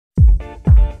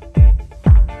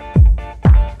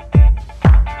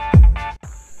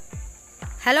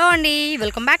Hello అండి,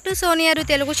 welcome back to సోనియారు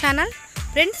Telugu channel.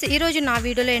 Friends, ఈరోజు నా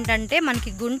వీడియోలో ఏంటంటే మనకి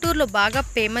గుంటూరులో బాగా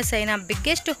ఫేమస్ అయిన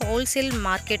బిగ్గెస్ట్ హోల్సేల్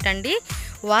మార్కెట్ అండి,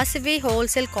 Vasavi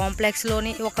wholesale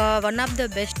కాంప్లెక్స్లోని one of the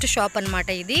best shop అనమాట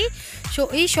ఇది. సో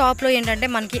ఈ షాప్లో ఏంటంటే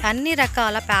మనకి అన్ని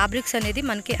రకాల ఫ్యాబ్రిక్స్ అనేది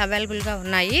మనకి అవైలబుల్గా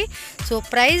ఉన్నాయి. సో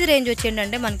ప్రైస్ రేంజ్ వచ్చి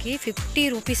ఏంటంటే మనకి 50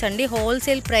 రూపీస్ అండి.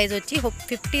 హోల్సేల్ ప్రైస్ వచ్చి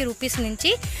 50 రూపీస్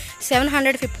నుంచి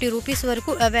 750 రూపీస్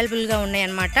వరకు అవైలబుల్గా ఉన్నాయి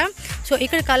అనమాట. సో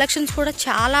ఇక్కడ కలెక్షన్స్ కూడా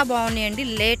చాలా బాగున్నాయండి,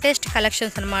 లేటెస్ట్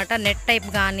కలెక్షన్స్ అనమాట. నెట్ టైప్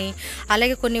కానీ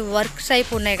అలాగే కొన్ని వర్క్ టైప్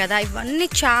ఉన్నాయి కదా, ఇవన్నీ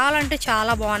చాలా అంటే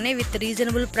చాలా బాగున్నాయి with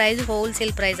reasonable price,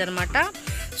 wholesale price అనమాట.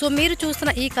 సో మీరు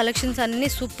చూస్తున్న ఈ కలెక్షన్స్ అన్నీ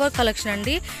సూపర్ కలెక్షన్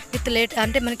అండి, విత్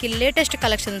అంటే మనకి లేటెస్ట్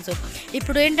కలెక్షన్స్.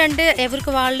 ఇప్పుడు ఏంటంటే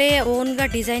ఎవరికి వాళ్ళే ఓన్గా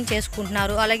డిజైన్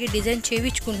చేసుకుంటున్నారు, అలాగే డిజైన్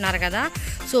చేయించుకుంటున్నారు కదా.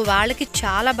 సో వాళ్ళకి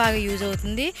చాలా బాగా యూజ్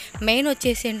అవుతుంది. మెయిన్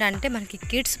వచ్చేసి ఏంటంటే మనకి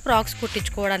కిడ్స్ ఫ్రాక్స్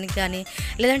కుట్టించుకోవడానికి కానీ,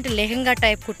 లేదంటే లెహంగా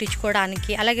టైప్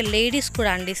కుట్టించుకోవడానికి, అలాగే లేడీస్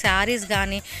కూడా అండి శారీస్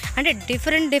కానీ, అంటే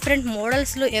డిఫరెంట్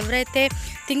మోడల్స్లో ఎవరైతే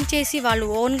థింక్ చేసి వాళ్ళు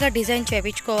ఓన్గా డిజైన్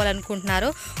చేయించుకోవాలనుకుంటున్నారో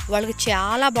వాళ్ళకి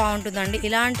చాలా బాగుంటుందండి.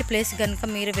 ఇలాంటి ప్లేస్ కనుక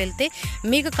మీరు వెళ్తే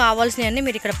మీకు కావాల్సినవన్నీ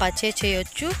మీరు ఇక్కడ పర్చేజ్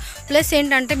చేయొచ్చు. ప్లస్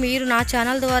ఏంటంటే మీరు నా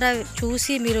ఛానల్ ద్వారా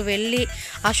చూసి మీరు వెళ్ళి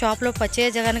ఆ షాప్లో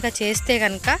పర్చేజ్ కనుక చేస్తే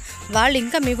కనుక వాళ్ళు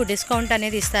ఇంకా మీకు డిస్కౌంట్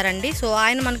అనేది ఇస్తారండి. సో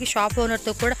ఆయన మనకి షాప్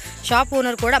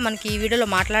ఓనర్ కూడా మనకి ఈ వీడియోలో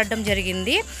మాట్లాడడం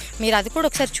జరిగింది. మీరు అది కూడా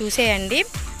ఒకసారి చూసేయండి,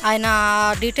 ఆయన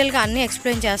డీటెయిల్గా అన్నీ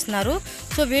ఎక్స్ప్లెయిన్ చేస్తున్నారు.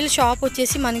 సో వీళ్ళ షాప్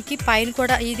వచ్చేసి మనకి పైన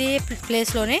కూడా ఇదే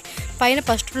ప్లేస్లోనే పైన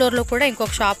ఫస్ట్ ఫ్లోర్లో కూడా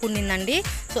ఇంకొక షాప్ ఉండిందండి.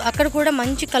 సో అక్కడ కూడా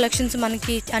మంచి కలెక్షన్స్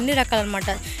మనకి అన్ని రకాలన్నమాట,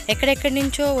 ఎక్కడెక్కడి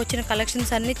నుంచో వచ్చిన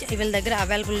కలెక్షన్స్ అన్నీ వీళ్ళ దగ్గర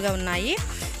అవైలబుల్గా ఉన్నాయి.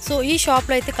 సో ఈ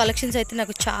షాప్లో అయితే కలెక్షన్స్ అయితే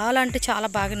నాకు చాలా అంటే చాలా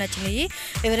బాగా నచ్చినాయి.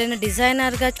 ఎవరైనా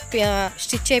డిజైనర్గా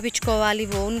స్టిచ్ చేయించుకోవాలి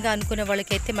ఓన్గా అనుకునే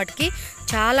వాళ్ళకైతే మటుకి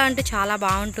చాలా అంటే చాలా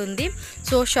బాగుంటుంది.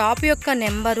 సో షాప్ యొక్క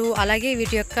నెంబరు అలాగే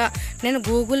వీటి యొక్క నేను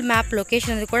గూగుల్ మ్యాప్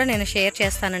లొకేషన్ అనేది కూడా నేను షేర్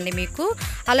చేస్తానండి మీకు.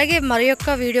 అలాగే మరి యొక్క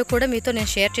వీడియో కూడా మీతో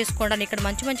నేను షేర్ చేసుకోవడానికి ఇక్కడ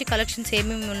మంచి కలెక్షన్స్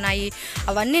ఏమేమి ఉన్నాయి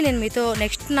అవన్నీ నేను మీతో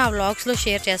నెక్స్ట్ నా వ్లాగ్స్లో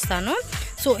షేర్ చేస్తాను.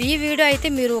 సో ఈ వీడియో అయితే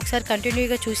మీరు ఒకసారి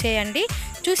కంటిన్యూగా చూసేయండి.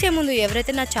 చూసే ముందు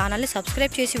ఎవరైతే నా ఛానల్ని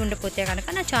సబ్స్క్రైబ్ చేసి ఉండిపోతే కనుక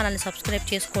నా ఛానల్ని సబ్స్క్రైబ్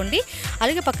చేసుకోండి.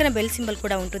 అలాగే పక్కన బెల్ సింబల్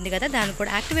కూడా ఉంటుంది కదా, దాన్ని కూడా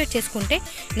యాక్టివేట్ చేసుకుంటే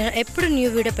నేను ఎప్పుడు న్యూ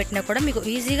వీడియో పెట్టినా కూడా మీకు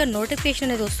ఈజీగా నోటిఫికేషన్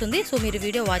అనేది వస్తుంది. సో మీరు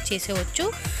వీడియో వాచ్ చేసేవచ్చు.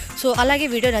 సో అలాగే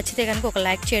వీడియో నచ్చితే కనుక ఒక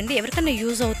లైక్ చేయండి. ఎవరికైనా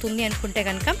యూజ్ అవుతుంది అనుకుంటే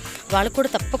కనుక వాళ్ళు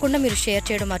కూడా తప్పకుండా మీరు షేర్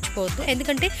చేయడం మర్చిపోవద్దు.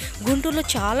 ఎందుకంటే గుంటూరులో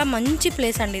చాలా మంచి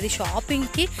ప్లేస్ అండి ఇది,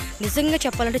 షాపింగ్కి నిజంగా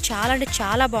చెప్పాలంటే చాలా అంటే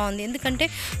చాలా బాగుంది. ఎందుకంటే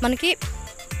మనకి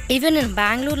ఈవెన్ నేను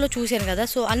బెంగళూరులో చూశాను కదా,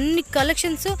 సో అన్ని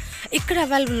కలెక్షన్స్ ఇక్కడ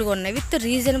అవైలబుల్గా ఉన్నాయి విత్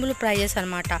రీజనబుల్ ప్రైజెస్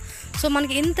అనమాట. సో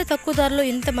మనకి ఇంత తక్కువ ధరలో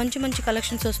ఇంత మంచి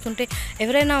కలెక్షన్స్ వస్తుంటే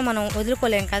ఎవరైనా మనం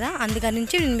వదులుకోలేం కదా, అందుకని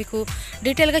నేను మీకు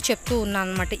డీటెయిల్గా చెప్తూ ఉన్నాను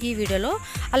అనమాట ఈ వీడియోలో.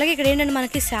 అలాగే ఇక్కడ ఏంటంటే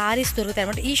మనకి శారీస్ దొరుకుతాయి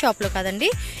అనమాట ఈ షాప్లో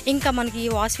కాదండి, ఇంకా మనకి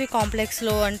వాసవి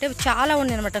కాంప్లెక్స్లో అంటే చాలా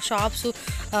ఉన్నాయి అనమాట షాప్స్.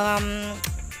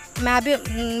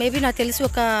 మేబీ నాకు తెలిసి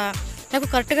నాకు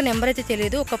కరెక్ట్గా నెంబర్ అయితే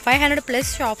తెలియదు, ఒక 500+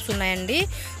 షాప్స్ ఉన్నాయండి.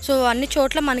 సో అన్ని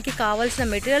చోట్ల మనకి కావాల్సిన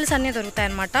మెటీరియల్స్ అన్నీ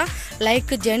దొరుకుతాయన్నమాట.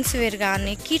 లైక్ జెంట్స్ వేర్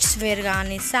కానీ, కిడ్స్ వేర్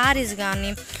కానీ, శారీస్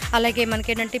కానీ, అలాగే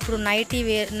మనకి ఏంటంటే ఇప్పుడు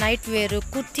నైట్ వేర్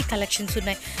కుర్తీ కలెక్షన్స్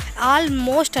ఉన్నాయి.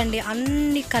 ఆల్మోస్ట్ అండి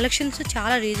అన్ని కలెక్షన్స్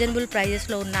చాలా రీజనబుల్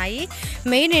ప్రైజెస్లో ఉన్నాయి.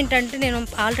 మెయిన్ ఏంటంటే నేను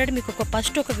ఆల్రెడీ మీకు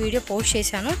ఫస్ట్ ఒక వీడియో పోస్ట్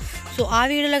చేశాను. సో ఆ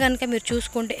వీడియోలో కనుక మీరు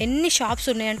చూసుకుంటే ఎన్ని షాప్స్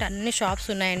ఉన్నాయంటే అన్ని షాప్స్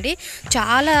ఉన్నాయండి,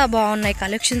 చాలా బాగున్నాయి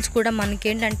కలెక్షన్స్ కూడా. మనకి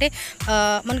ఏంటంటే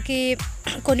మనకి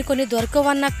కొన్ని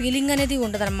దొరకవన్న ఫీలింగ్ అనేది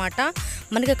ఉండదన్నమాట.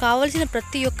 మనకి కావాల్సిన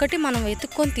ప్రతి ఒక్కటి మనం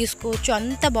వెతుక్కొని తీసుకోవచ్చు,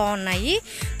 అంత బాగున్నాయి.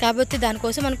 కాబట్టి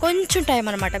దానికోసం మనం కొంచెం టైం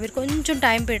అనమాట, మీరు కొంచెం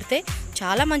టైం పెడితే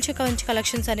చాలా మంచి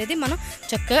కలెక్షన్స్ అనేది మనం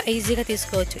చక్కగా ఈజీగా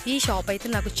తీసుకోవచ్చు. ఈ షాప్ అయితే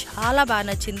నాకు చాలా బాగా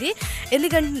నచ్చింది,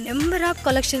 ఎందుకంటే number of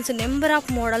collections, number of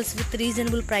models with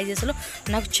reasonable ప్రైజెస్లో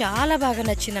నాకు చాలా బాగా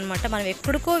నచ్చింది అనమాట. మనం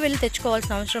ఎక్కడికో వెళ్ళి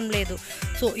తెచ్చుకోవాల్సిన అవసరం లేదు.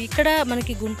 సో ఇక్కడ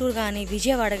మనకి గుంటూరు కానీ,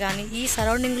 విజయవాడ కానీ ఈ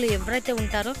సరౌండింగ్లో ఎవరైతే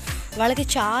ఉంటారో వాళ్ళకి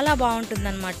చాలా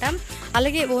బాగుంటుందన్నమాట.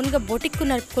 అలాగే ఓన్గా బొటిక్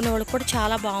నడుపుకునే వాళ్ళకి కూడా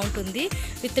చాలా బాగుంటుంది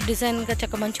విత్ డిజైన్గా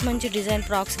మంచి డిజైన్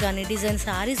ఫ్రాక్స్ కానీ, డిజైన్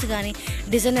శారీస్ కానీ,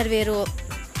 డిజైనర్ వేరు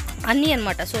అన్నీ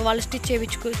అనమాట. సో వాళ్ళు స్టిచ్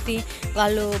చేయించుకుని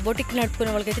వాళ్ళు బొటిక్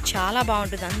నడుపుకునే వాళ్ళకైతే చాలా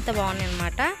బాగుంటుంది, అంత బాగున్నాయి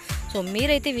అనమాట. సో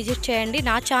మీరైతే విజిట్ చేయండి.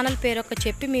 నా ఛానల్ పేరు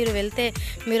చెప్పి మీరు వెళ్తే,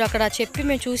 మీరు అక్కడ చెప్పి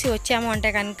మేము చూసి వచ్చాము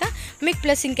అంటే కనుక మీకు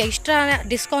ప్లస్ ఇంకా ఎక్స్ట్రా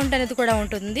డిస్కౌంట్ అనేది కూడా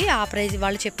ఉంటుంది ఆ ప్రైజ్,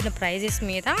 వాళ్ళు చెప్పిన ప్రైజెస్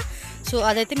మీద. సో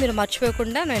అదైతే మీరు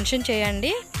మర్చిపోకుండా మెన్షన్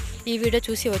చేయండి ఈ వీడియో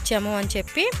చూసి వచ్చాము అని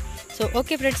చెప్పి. సో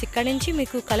ఓకే ఫ్రెండ్స్, ఇక్కడ నుంచి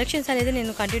మీకు కలెక్షన్స్ అనేది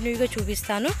నేను కంటిన్యూగా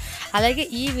చూపిస్తాను. అలాగే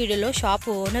ఈ వీడియోలో షాప్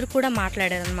ఓనర్ కూడా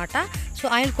మాట్లాడారనమాట. సో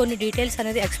ఆయన కొన్ని డీటెయిల్స్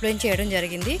అనేది ఎక్స్ప్లెయిన్ చేయడం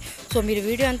జరిగింది. సో మీరు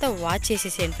వీడియో అంతా వాచ్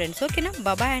చేసేసేయండి ఫ్రెండ్స్, ఓకేనా?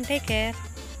 Bye and take care.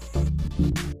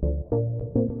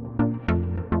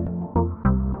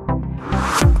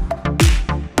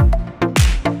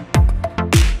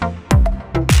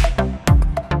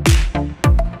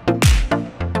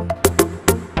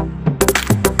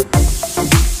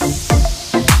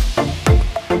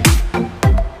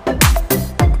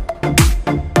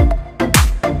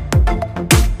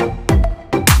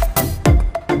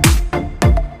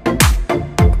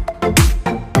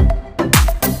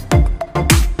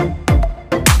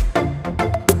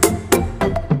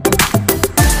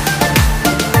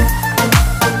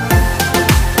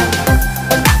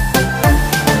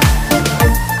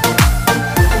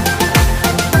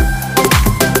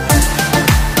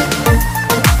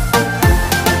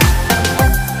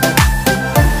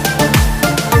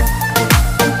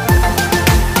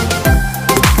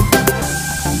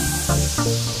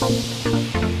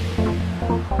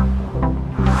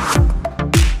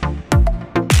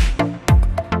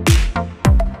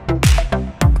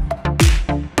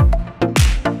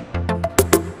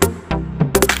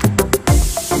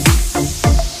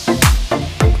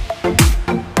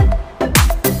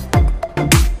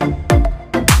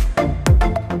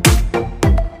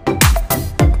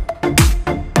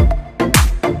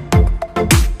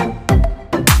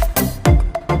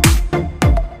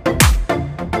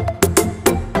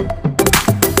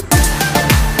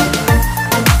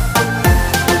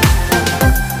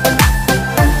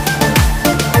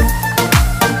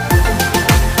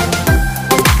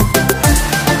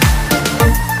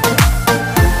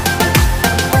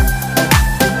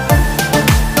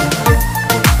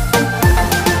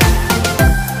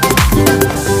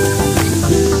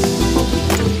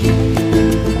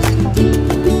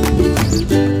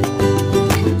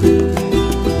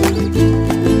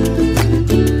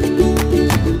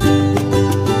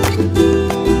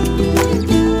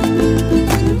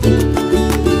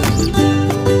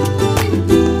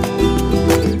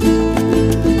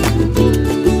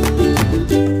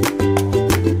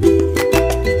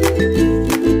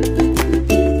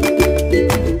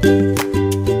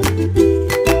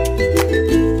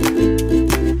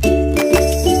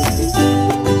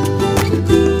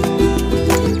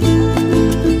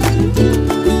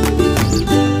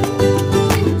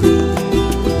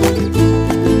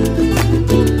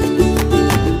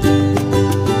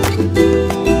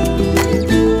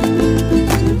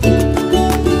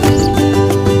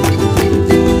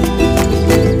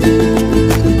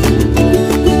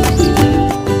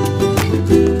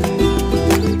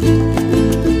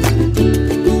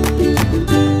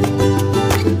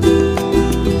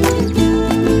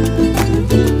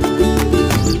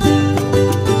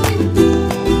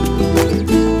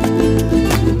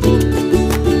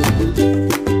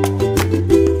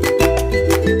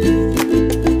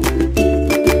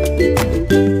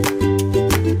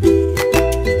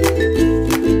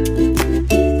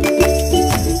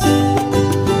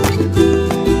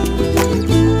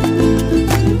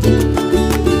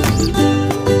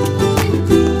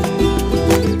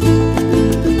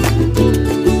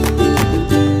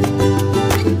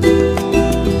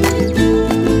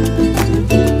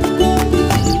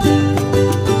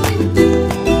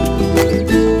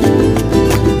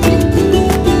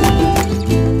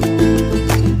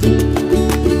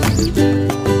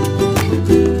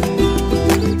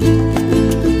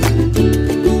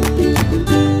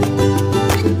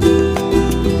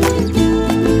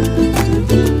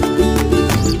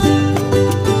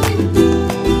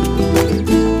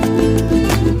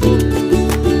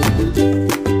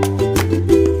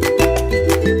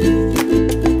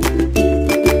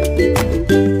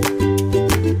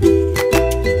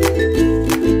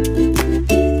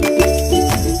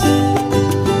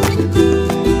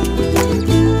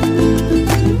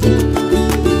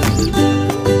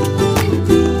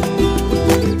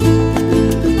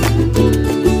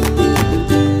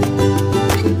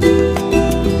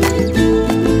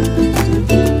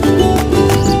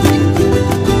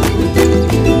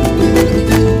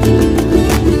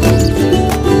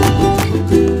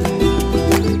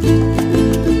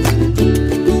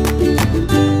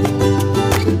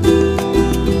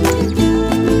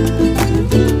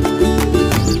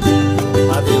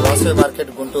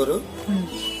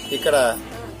 ఇక్కడ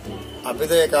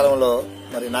అభ్యుదయ కాలంలో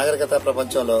మరి నాగరికత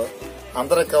ప్రపంచంలో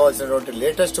అందరికి కావాల్సినటువంటి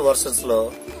లేటెస్ట్ వర్షన్స్ లో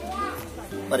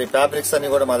మరి ఫ్యాబ్రిక్స్ అన్ని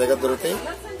కూడా మా దగ్గర దొరుకుతాయి.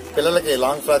 పిల్లలకి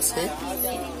లాంగ్ ఫ్రాక్స్ కి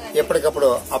ఎప్పటికప్పుడు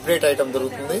అప్డేట్ ఐటమ్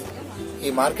దొరుకుతుంది.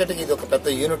 ఈ మార్కెట్ కి ఇది ఒక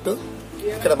పెద్ద యూనిట్.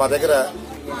 ఇక్కడ మా దగ్గర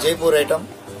Jaipur item,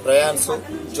 Rayons,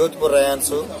 Jodhpur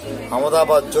Rayons,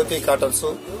 Ahmedabad జ్యోతి కాటన్స్,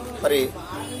 మరి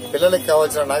పిల్లలకి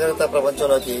కావాల్సిన నాగరికత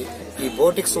ప్రపంచంలోకి ఈ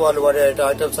బోటిక్స్ వాళ్ళు వాడే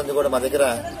ఐటమ్స్ అన్ని కూడా మా దగ్గర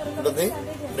ఉంటుంది.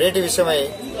 రేటు విషయమై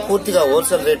పూర్తిగా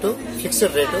హోల్సేల్ రేటు,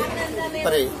 ఫిక్స్డ్ రేటు.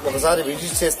 మరి ఒకసారి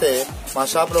విజిట్ చేస్తే మా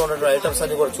షాప్ లో ఉన్నటువంటి ఐటమ్స్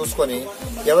అన్ని కూడా చూసుకుని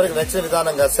ఎవరికి నచ్చిన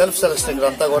విధానంగా సెల్ఫ్ సెలక్షన్ ఇక్కడ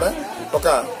అంతా కూడా ఒక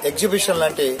ఎగ్జిబిషన్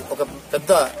లాంటి ఒక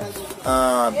పెద్ద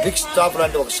బిగ్ స్టాప్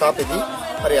లాంటి ఒక షాప్ ఇది.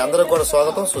 మరి అందరూ కూడా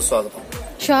స్వాగతం, సుస్వాగతం.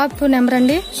 షాప్ నెంబర్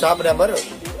అండి? Shop number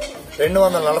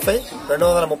 240,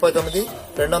 239,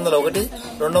 201,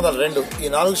 202. ఈ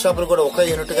 4 షాపులు కూడా ఒకే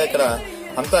యూనిట్ గా ఇక్కడ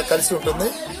అంతా కలిసి ఉంటుంది.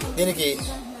 దీనికి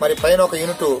మరి పైన ఒక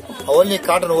యూనిట్ ఓన్లీ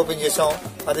కాటన్ ఓపెన్ చేశాం.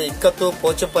 అది ఇక్కత్తు,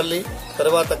 పోచంపల్లి,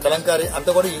 తర్వాత కలంకారీ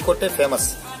అంతా కూడా ఈ కొట్టే ఫేమస్.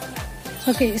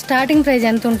 ఓకే, స్టార్టింగ్ ప్రైస్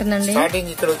ఎంత ఉంటుందండి?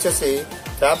 స్టార్టింగ్ ఇక్కడ వచ్చేసి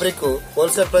ఫ్యాబ్రిక్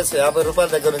హోల్సేల్ ప్రైస్ 50 రూపాయల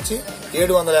దగ్గర నుంచి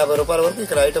 750 రూపాయల వరకు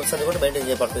ఇక్కడ ఐటమ్స్ అన్ని కూడా మెయింటైన్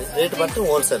చేయబడతాయి. రేటు బట్టి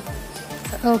హోల్సేల్.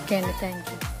 ఓకే అండి, థ్యాంక్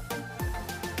యూ.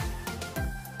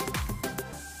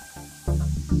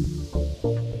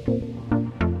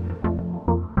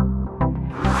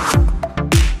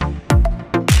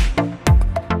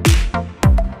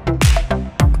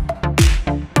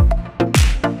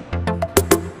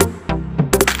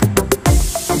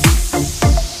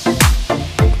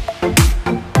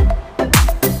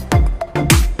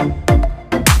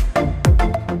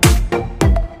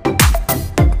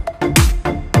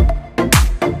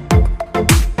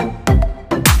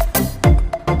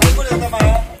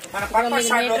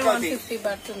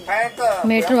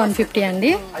 మీటర్ 150 అండి.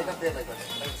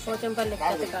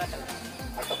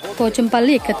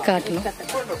 Pochampally ikat cotton.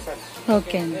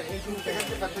 ఓకే అండి.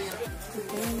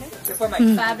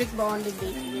 ఫ్యాబ్రిక్ బాగుంటుంది.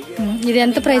 ఇది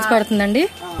ఎంత ప్రైస్ పడుతుందండి?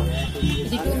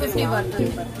 ఇది 250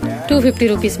 250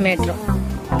 రూపీస్ మీటర్.